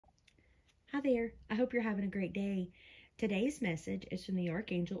Hi there. I hope you're having a great day. Today's message is from the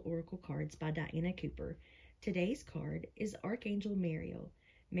Archangel Oracle Cards by Diana Cooper. Today's card is Archangel Mariel.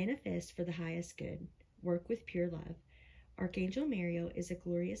 Manifest for the highest good. Work with pure love. Archangel Mariel is a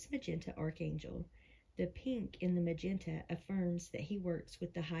glorious magenta archangel. The pink in the magenta affirms that he works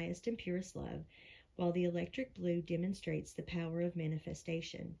with the highest and purest love, while the electric blue demonstrates the power of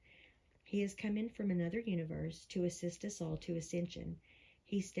manifestation. He has come in from another universe to assist us all to ascension.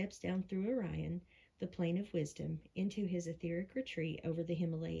 He steps down through Orion, the plane of wisdom, into his etheric retreat over the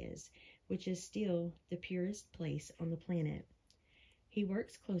Himalayas, which is still the purest place on the planet. He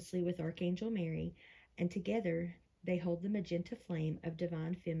works closely with Archangel Mary, and together they hold the magenta flame of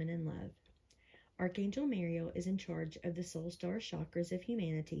divine feminine love. Archangel Mariel is in charge of the soul star chakras of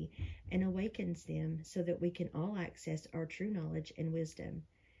humanity and awakens them so that we can all access our true knowledge and wisdom.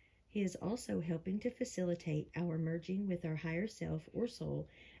 He is also helping to facilitate our merging with our higher self or soul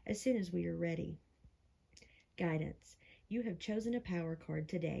as soon as we are ready. Guidance. You have chosen a power card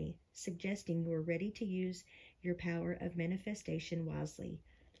today, suggesting you are ready to use your power of manifestation wisely.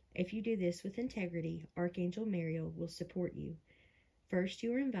 If you do this with integrity, Archangel Mariel will support you. First,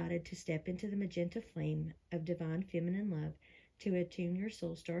 you are invited to step into the magenta flame of divine feminine love to attune your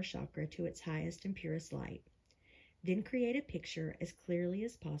soul star chakra to its highest and purest light. Then create a picture as clearly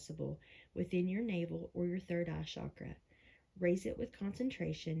as possible within your navel or your third eye chakra. Raise it with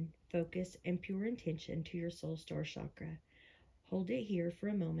concentration, focus, and pure intention to your soul star chakra. Hold it here for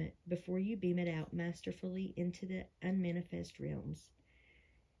a moment before you beam it out masterfully into the unmanifest realms.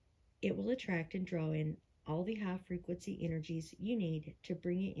 It will attract and draw in all the high frequency energies you need to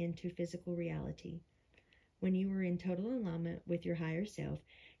bring it into physical reality. When you are in total alignment with your higher self,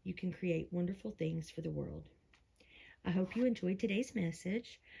 you can create wonderful things for the world. I hope you enjoyed today's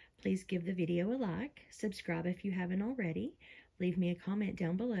message. Please give the video a like, subscribe if you haven't already, leave me a comment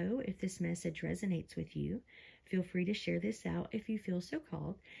down below if this message resonates with you. Feel free to share this out if you feel so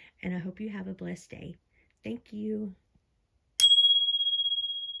called, and I hope you have a blessed day. Thank you.